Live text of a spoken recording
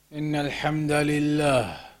إن الحمد لله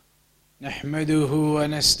نحمده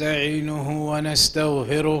ونستعينه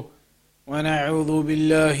ونستغفره ونعوذ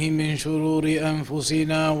بالله من شرور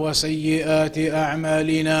أنفسنا وسيئات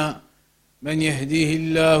أعمالنا. من يهده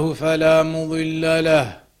الله فلا مضل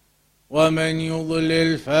له ومن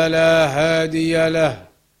يضلل فلا هادي له،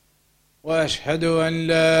 وأشهد أن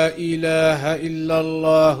لا إله إلا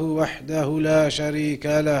الله وحده لا شريك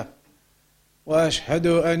له، وأشهد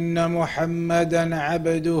أن محمدًا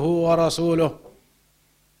عبده ورسوله.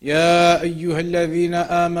 يا أيها الذين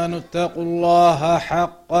آمنوا اتقوا الله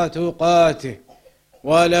حق تقاته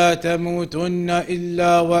ولا تموتن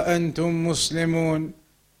إلا وأنتم مسلمون.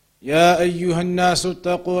 يا أيها الناس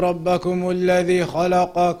اتقوا ربكم الذي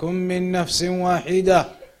خلقكم من نفس واحدة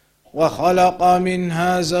وخلق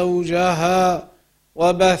منها زوجها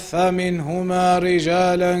وبث منهما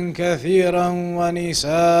رجالا كثيرا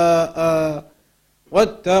ونساء،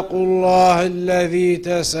 واتقوا الله الذي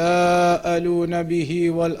تساءلون به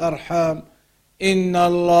والأرحام إن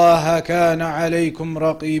الله كان عليكم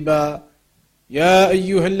رقيبا. يا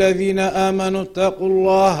أيها الذين آمنوا اتقوا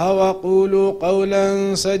الله وقولوا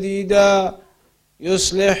قولا سديدا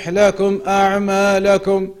يصلح لكم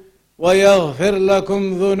أعمالكم ويغفر لكم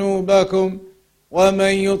ذنوبكم،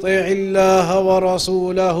 ومن يطع الله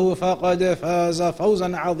ورسوله فقد فاز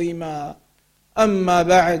فوزا عظيما. أما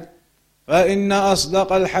بعد، فإن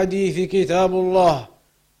أصدق الحديث كتاب الله،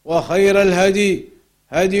 وخير الهدي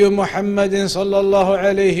هدي محمد صلى الله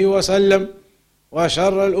عليه وسلم،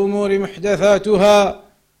 وشر الأمور محدثاتها،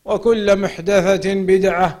 وكل محدثة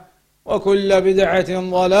بدعة، وكل بدعة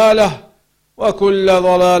ضلالة، وكل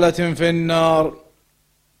ضلالة في النار.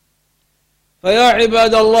 فيا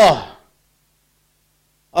عباد الله،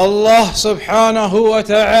 Allah subhanahu wa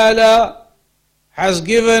ta'ala has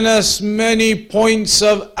given us many points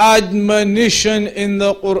of admonition in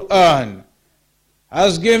the Quran,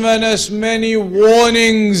 has given us many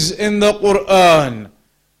warnings in the Quran,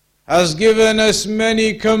 has given us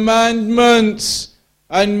many commandments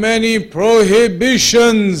and many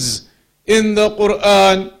prohibitions in the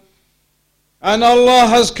Quran. And Allah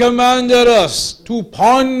has commanded us to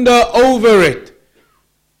ponder over it.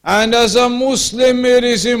 And as a Muslim, it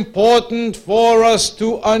is important for us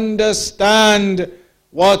to understand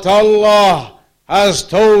what Allah has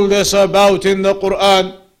told us about in the Quran.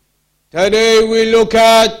 Today we look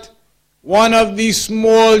at one of the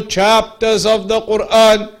small chapters of the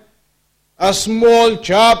Quran, a small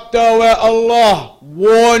chapter where Allah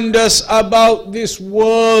warned us about this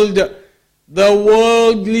world, the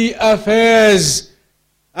worldly affairs,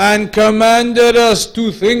 and commanded us to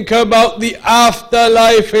think about the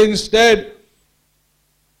afterlife instead.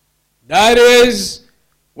 That is,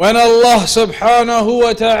 when Allah subhanahu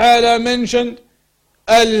wa ta'ala mentioned,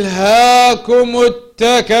 أَلْهَاكُمُ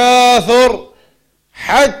التَّكَاثُرُ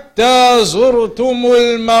حَتَّى زُرْتُمُ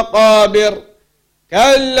الْمَقَابِرِ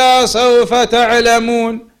كَلَّا سَوْفَ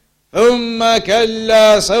تَعْلَمُونَ ثُمَّ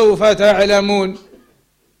كَلَّا سَوْفَ تَعْلَمُونَ.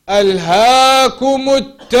 أَلْهَاكُمُ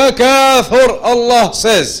التَّكَاثُرُ. Allah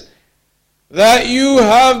says that you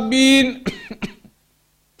have been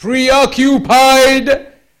preoccupied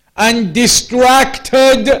and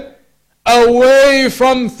distracted away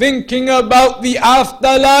from thinking about the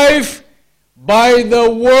afterlife by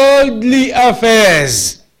the worldly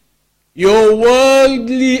affairs. Your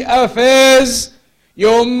worldly affairs,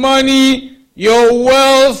 your money, your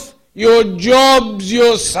wealth, your jobs,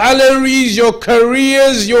 your salaries, your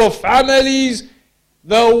careers, your families,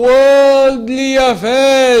 the worldly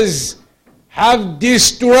affairs have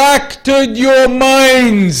distracted your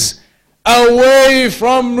minds away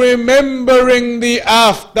from remembering the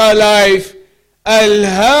afterlife.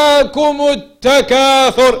 أَلْهَاكُمُ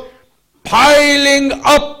التَّكَاثُرُ. Piling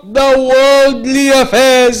up the worldly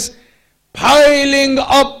affairs, piling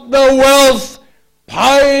up the wealth,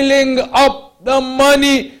 piling up the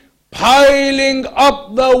money, piling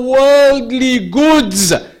up the worldly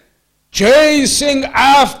goods, chasing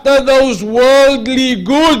after those worldly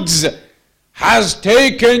goods has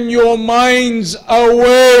taken your minds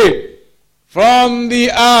away from the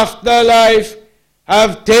afterlife,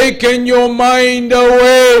 have taken your mind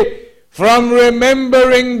away from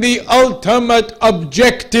remembering the ultimate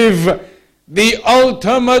objective, the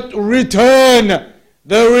ultimate return,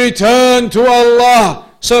 the return to Allah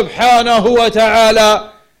subhanahu wa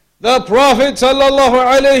ta'ala. The Prophet sallallahu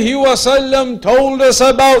alaihi wasallam told us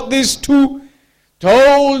about this too,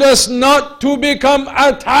 told us not to become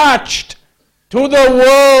attached to the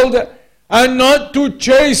world and not to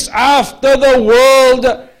chase after the world,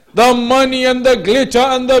 the money and the glitter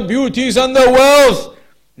and the beauties and the wealth,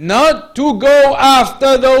 not to go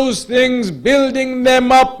after those things, building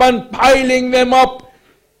them up and piling them up,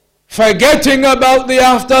 forgetting about the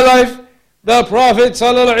afterlife. The Prophet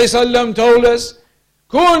ﷺ told us,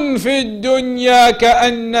 كن في الدنيا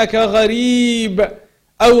كأنك غريب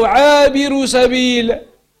أو عابر سبيل.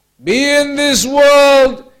 Be in this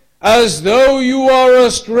world as though you are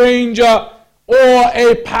a stranger or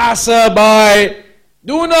a passerby.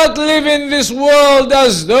 Do not live in this world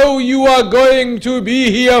as though you are going to be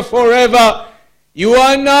here forever. You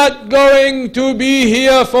are not going to be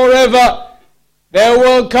here forever. There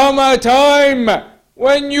will come a time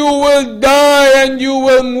when you will die and you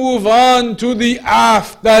will move on to the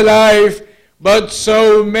afterlife. But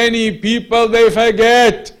so many people, they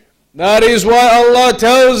forget. That is why Allah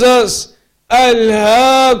tells us,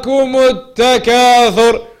 أَلْهَاكُمُ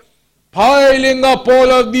التَّكَاثُرُ. Piling up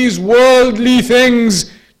all of these worldly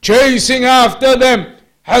things, chasing after them,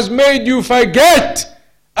 has made you forget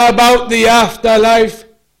about the afterlife.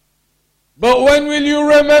 But when will you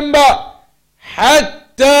remember?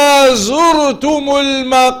 حَتَّى زُرْتُمُ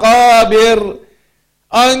الْمَقَابِرِ.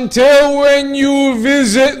 Until when you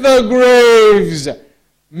visit the graves,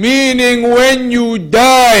 meaning when you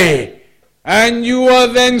die, and you are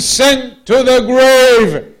then sent to the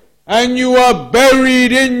grave, and you are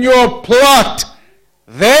buried in your plot,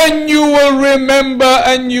 then you will remember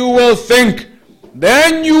and you will think.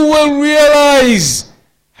 Then you will realize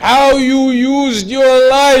how you used your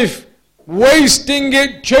life, wasting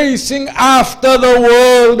it, chasing after the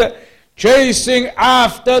world, chasing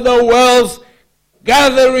after the wealth,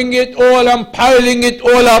 gathering it all and piling it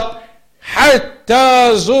all up.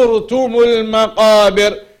 حَتَّى زُرْتُمُ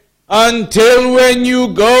الْمَقَابِرِ. Until when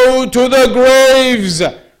you go to the graves,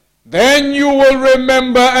 then you will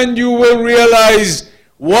remember and you will realize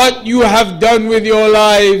what you have done with your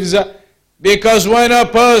lives. Because when a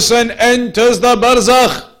person enters the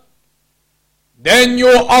barzakh, then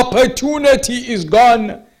your opportunity is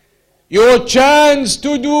gone. Your chance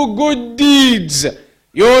to do good deeds,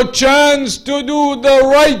 your chance to do the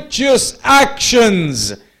righteous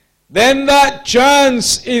actions, then that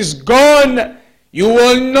chance is gone. You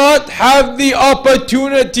will not have the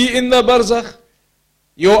opportunity in the barzakh.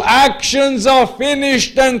 Your actions are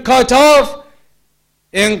finished and cut off.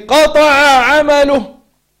 انقطع عمله.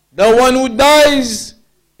 The one who dies,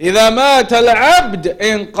 إذا مات العبد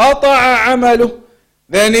انقطع عمله.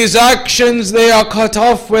 Then his actions, they are cut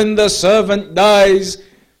off when the servant dies.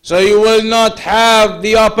 So you will not have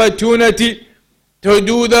the opportunity to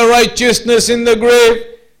do the righteousness in the grave.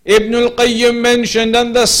 Ibn al-Qayyim mentioned,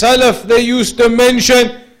 and the Salaf, they used to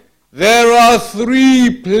mention, there are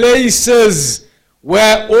 3 places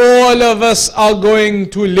where all of us are going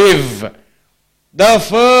to live. The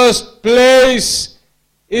first place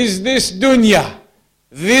is this dunya,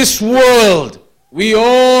 this world. We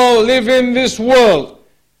all live in this world.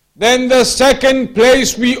 Then the second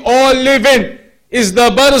place we all live in is the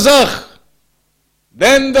barzakh.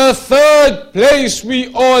 Then the third place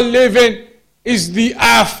we all live in is the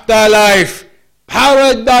afterlife,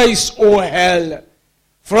 paradise or hell.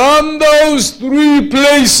 From those 3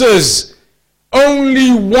 places,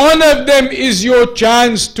 only one of them is your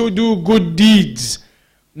chance to do good deeds.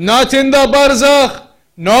 Not in the barzakh,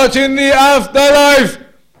 not in the afterlife.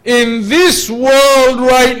 In this world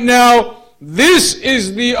right now, this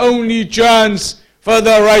is the only chance for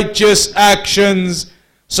the righteous actions.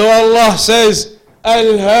 So Allah says,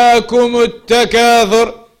 أَلْهَاكُمُ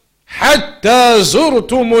التَّكَاثُرُ حَتَّى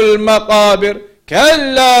زُرْتُمُ الْمَقَابِرِ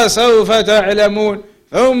كَلَّا سَوْفَ تَعْلَمُونَ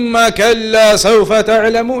ثُمَّ كَلَّا سَوْفَ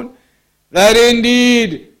تَعْلَمُونَ. That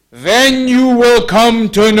indeed, then you will come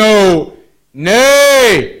to know.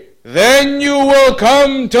 Nay, then you will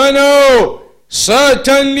come to know.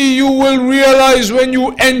 Certainly you will realize when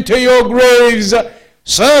you enter your graves.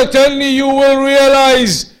 Certainly you will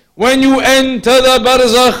realize when you enter the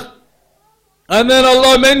barzakh. And then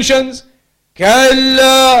Allah mentions,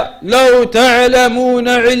 كَلَّا لَوْ تَعْلَمُونَ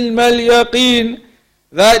عِلْمَ الْيَقِينِ.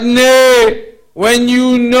 That nay, when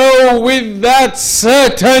you know with that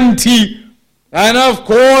certainty, and of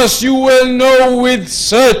course you will know with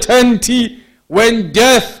certainty when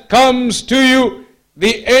death comes to you,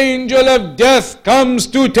 the angel of death comes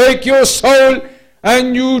to take your soul,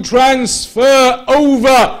 and you transfer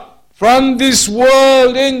over from this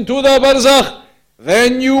world into the barzakh,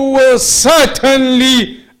 then you will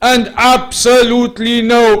certainly and absolutely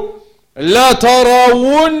know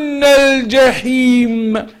لَتَرَوُنَّ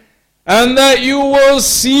الْجَحِيمِ. And that you will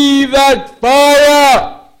see that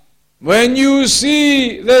fire. When you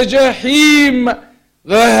see the Jahim,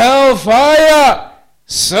 the hellfire,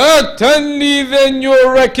 certainly then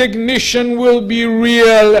your recognition will be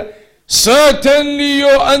real. Certainly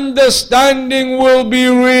your understanding will be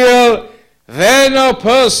real. Then a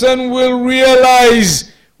person will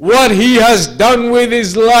realize what he has done with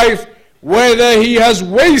his life, whether he has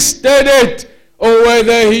wasted it or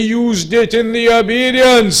whether he used it in the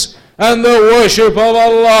obedience and the worship of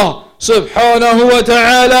Allah subhanahu wa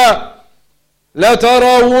ta'ala.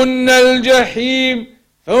 لَتَرَوُنَّ الْجَحِيمِ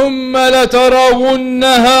ثُمَّ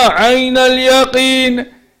لَتَرَوُنَّهَا عَيْنَ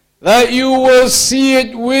الْيَقِينِ, that you will see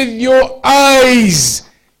it with your eyes,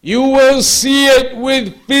 you will see it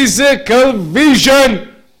with physical vision.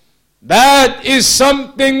 That is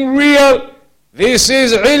something real. This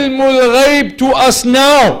is ilmul ghaib to us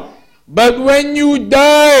now. But when you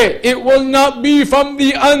die, it will not be from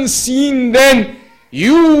the unseen then.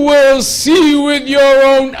 You will see with your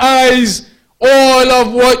own eyes all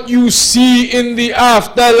of what you see in the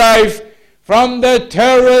afterlife, from the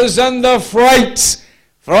terrors and the frights,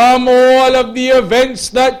 from all of the events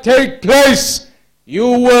that take place. You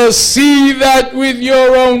will see that with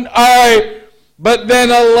your own eye. But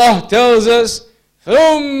then Allah tells us,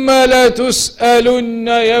 ثُمَّ لَتُسْأَلُنَّ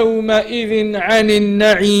يَوْمَئِذٍ عَنِ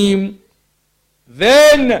النَّعِيمِ.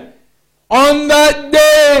 Then, on that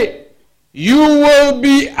day, you will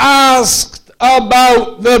be asked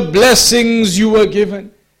about the blessings you were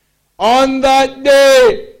given. On that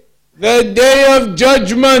day, the day of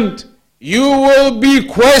judgment, you will be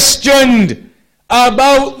questioned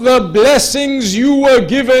about the blessings you were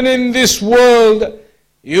given in this world.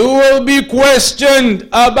 You will be questioned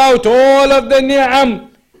about all of the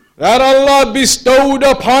ni'am that Allah bestowed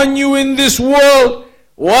upon you in this world.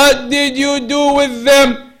 What did you do with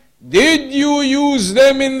them? Did you use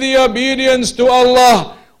them in the obedience to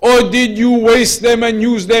Allah, or did you waste them and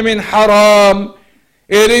use them in haram?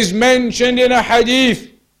 It is mentioned in a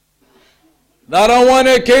hadith that on one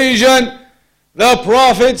occasion the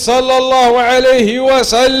Prophet sallallahu alaihi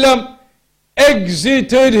wasallam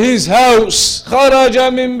exited his house,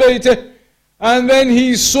 kharaja min baytih, and then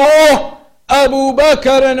he saw Abu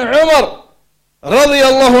Bakr and Umar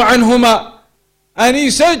radiyallahu anhuma, and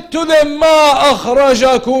he said to them, Ma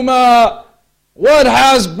akhrajakuma, what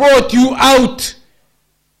has brought you out?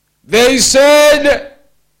 They said,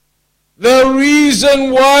 the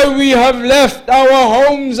reason why we have left our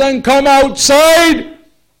homes and come outside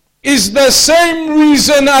is the same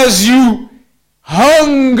reason as you,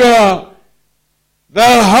 hunger.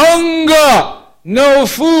 The hunger, no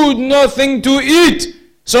food, nothing to eat.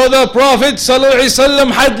 So the Prophet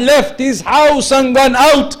ﷺ had left his house and gone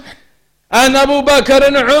out, and Abu Bakr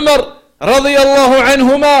and Umar radiyallahu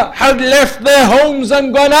anhuma had left their homes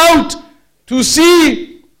and gone out to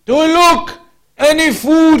see, to look, any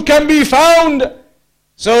food can be found.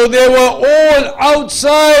 So they were all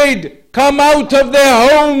outside, come out of their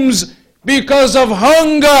homes because of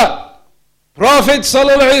hunger. Prophet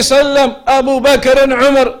ﷺ, Abu Bakr and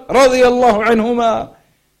Umar radiyallahu anhuma.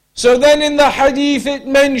 So then in the hadith it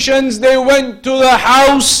mentions they went to the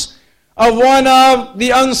house of one of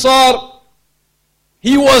the Ansar.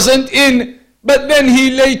 He wasn't in, but then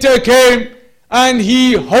he later came and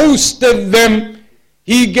he hosted them.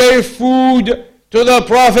 He gave food to the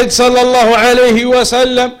Prophet sallallahu alaihi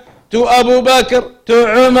wasallam, to Abu Bakr,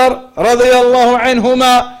 to Umar radiyallahu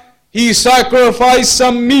anhuma. He sacrificed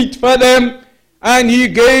some meat for them and he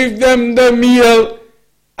gave them the meal.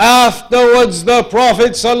 Afterwards the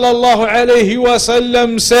Prophet sallallahu alaihi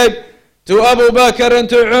wasallam said to Abu Bakr and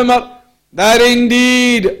to Umar that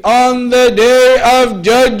indeed on the day of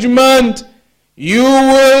judgment you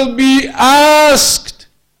will be asked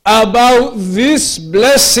about this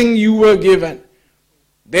blessing you were given.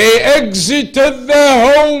 They exited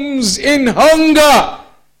their homes in hunger,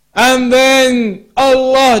 and then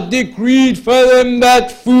Allah decreed for them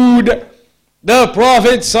that food. The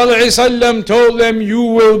Prophet ﷺ told them, you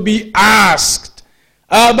will be asked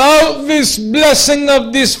about this blessing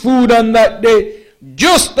of this food on that day.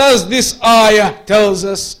 Just as this ayah tells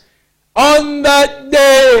us, on that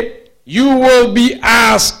day you will be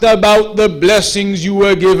asked about the blessings you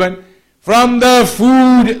were given, from the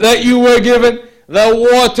food that you were given, the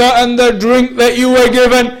water and the drink that you were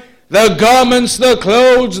given, the garments, the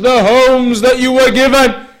clothes, the homes that you were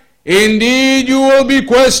given. Indeed, you will be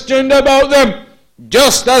questioned about them.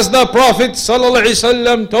 Just as the Prophet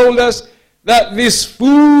ﷺ told us that this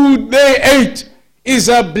food they ate is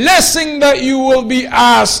a blessing that you will be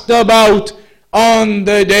asked about on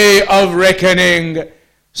the day of reckoning.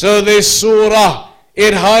 So this surah,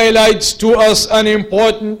 it highlights to us an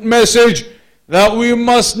important message, that we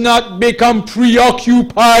must not become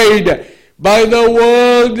preoccupied by the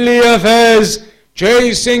worldly affairs,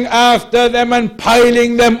 chasing after them and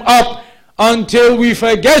piling them up until we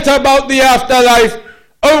forget about the afterlife.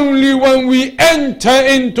 Only when we enter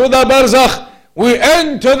into the barzakh, we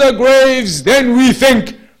enter the graves, then we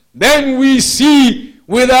think, then we see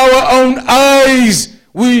with our own eyes.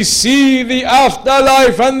 We see the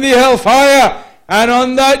afterlife and the hellfire. And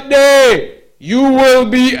on that day, you will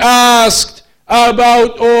be asked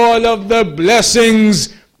about all of the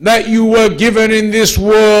blessings that you were given in this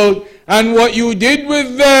world and what you did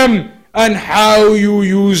with them and how you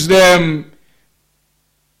used them.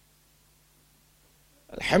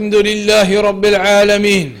 Alhamdulillahi Rabbil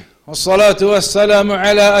Alameen. والصلاة والسلام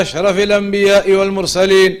على أشرف الأنبياء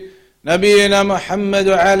والمرسلين نبينا محمد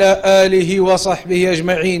وعلى آله وصحبه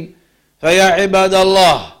أجمعين. فيا عباد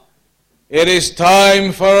الله, it is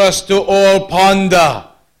time for us to all ponder,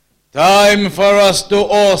 time for us to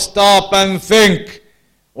all stop and think,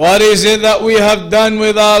 what is it that we have done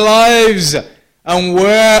with our lives, and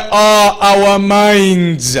where are our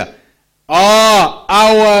minds? Are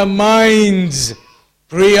our minds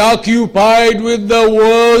preoccupied with the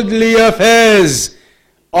worldly affairs?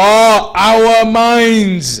 Are our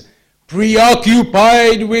minds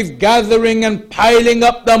preoccupied with gathering and piling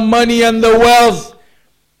up the money and the wealth?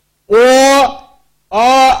 Or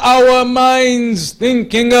are our minds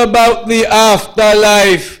thinking about the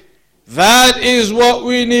afterlife? That is what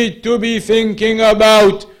we need to be thinking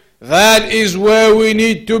about. That is where we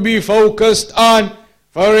need to be focused on.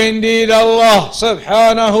 For indeed Allah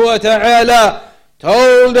subhanahu wa ta'ala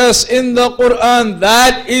told us in the Quran,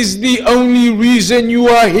 that is the only reason you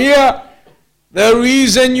are here. The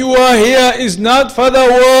reason you are here is not for the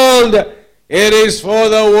world. It is for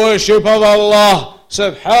the worship of Allah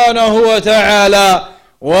subhanahu wa ta'ala.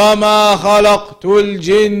 وَمَا خَلَقْتُ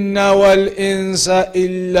الْجِنَّ وَالْإِنسَ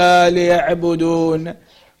إِلَّا لِيَعْبُدُونَ.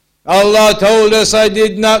 Allah told us, I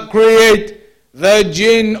did not create the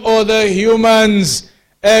jinn or the humans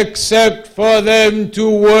except for them to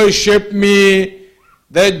worship me.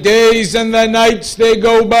 The days and the nights, they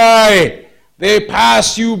go by. They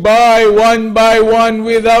pass you by one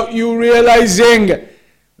without you realizing.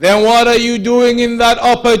 Then what are you doing in that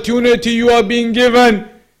opportunity you are being given?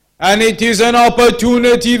 And it is an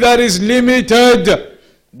opportunity that is limited.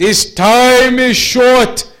 This time is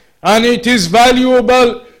short and it is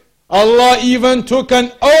valuable. Allah even took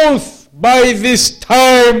an oath by this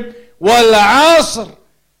time. Wal asr,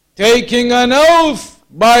 taking an oath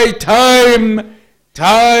by time.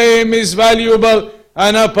 Time is valuable,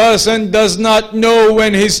 and a person does not know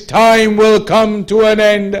when his time will come to an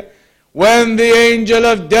end. When the angel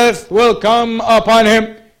of death will come upon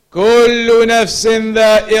him. كُلُّ نَفْسٍ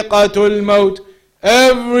ذَائِقَةُ الْمَوْتِ.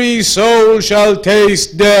 Every soul shall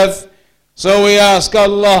taste death. So we ask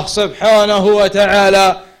Allah subhanahu wa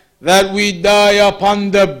ta'ala that we die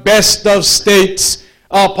upon the best of states,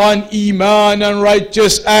 upon iman and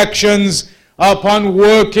righteous actions, upon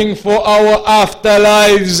working for our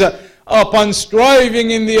afterlives, upon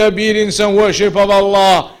striving in the obedience and worship of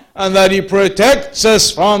Allah, and that He protects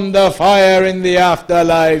us from the fire in the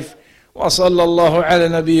afterlife. وصلى الله على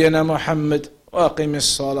نبينا محمد وأقم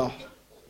الصلاة.